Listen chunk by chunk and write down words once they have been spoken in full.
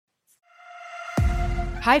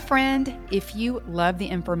Hi, friend. If you love the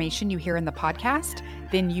information you hear in the podcast,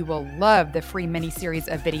 then you will love the free mini-series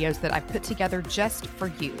of videos that I've put together just for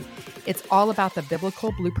you. It's all about the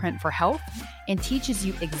biblical blueprint for health and teaches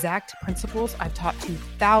you exact principles I've taught to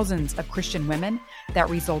thousands of Christian women that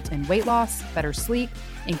result in weight loss, better sleep,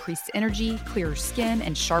 increased energy, clearer skin,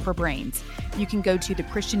 and sharper brains. You can go to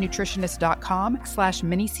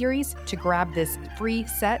thechristiannutritionist.com/miniseries to grab this free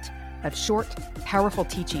set of short, powerful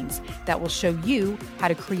teachings that will show you how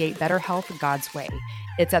to create better health God's way.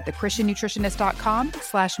 It's at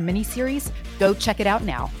thechristiannutritionist.com/miniseries. Go check it out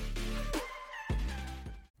now.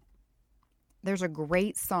 There's a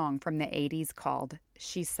great song from the 80s called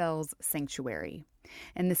She Sells Sanctuary.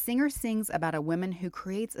 And the singer sings about a woman who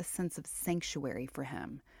creates a sense of sanctuary for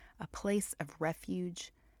him, a place of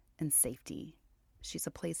refuge and safety. She's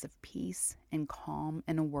a place of peace and calm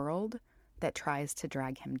in a world that tries to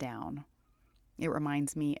drag him down. It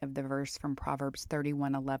reminds me of the verse from Proverbs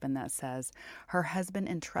 31:11 that says, "Her husband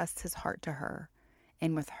entrusts his heart to her,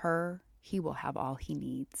 and with her he will have all he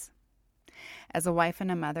needs." As a wife and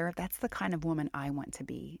a mother, that's the kind of woman I want to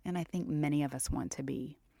be, and I think many of us want to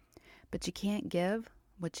be. But you can't give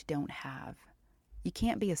what you don't have. You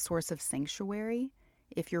can't be a source of sanctuary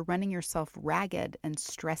if you're running yourself ragged and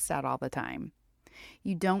stressed out all the time.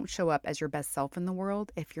 You don't show up as your best self in the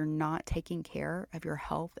world if you're not taking care of your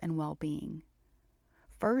health and well-being.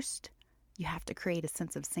 First, you have to create a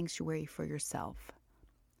sense of sanctuary for yourself.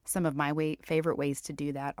 Some of my favorite ways to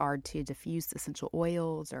do that are to diffuse essential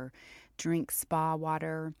oils or drink spa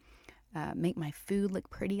water, make my food look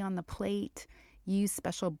pretty on the plate, use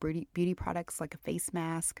special beauty products like a face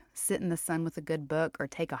mask, sit in the sun with a good book, or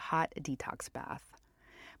take a hot detox bath.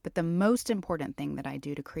 But the most important thing that I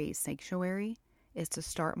do to create sanctuary is to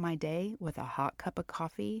start my day with a hot cup of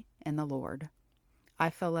coffee and the Lord. I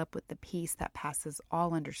fill up with the peace that passes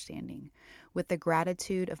all understanding, with the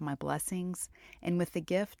gratitude of my blessings, and with the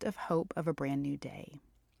gift of hope of a brand new day.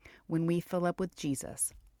 When we fill up with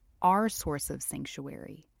Jesus, our source of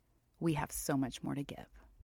sanctuary, we have so much more to give.